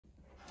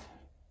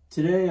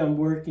Today I'm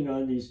working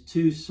on these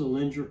two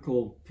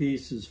cylindrical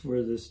pieces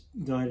for this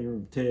dining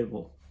room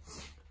table.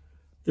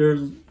 They're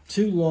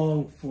too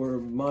long for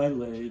my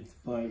lathe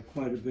by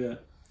quite a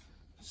bit.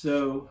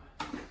 So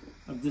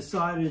I've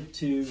decided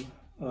to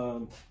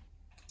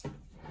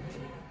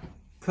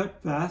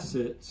cut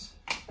facets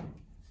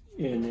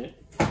in it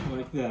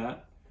like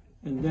that.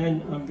 And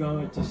then I'm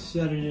going to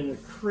set it in a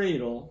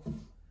cradle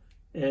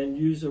and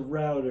use a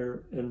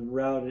router and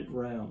route it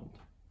round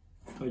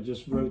by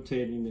just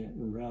rotating it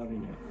and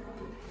routing it.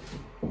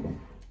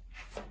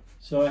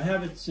 So I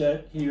have it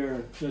set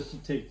here just to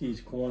take these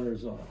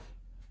corners off.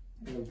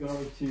 And I'm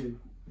going to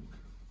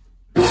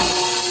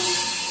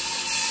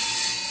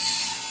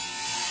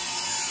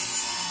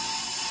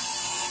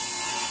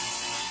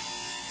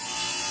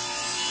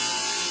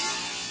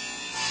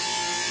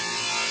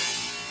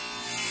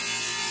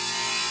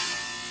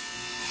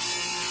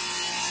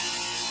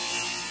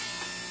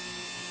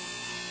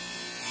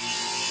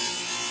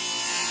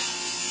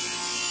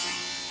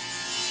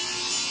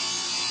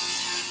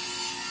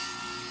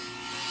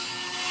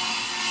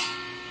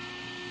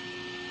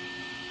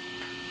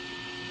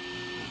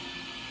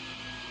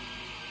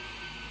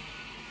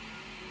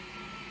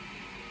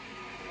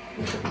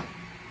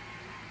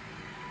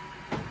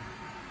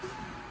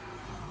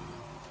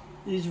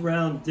these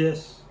round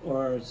discs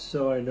are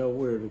so I know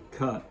where to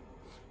cut.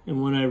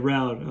 And when I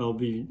route, I'll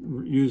be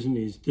using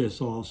these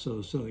discs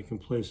also so I can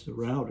place the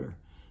router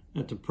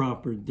at the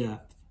proper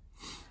depth.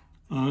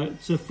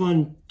 It's a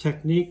fun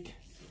technique,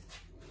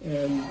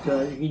 and you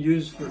can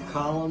use for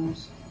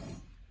columns.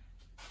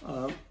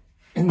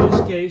 In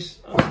this case,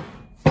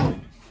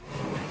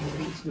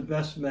 it's the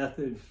best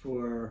method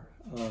for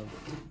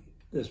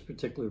this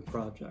particular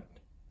project.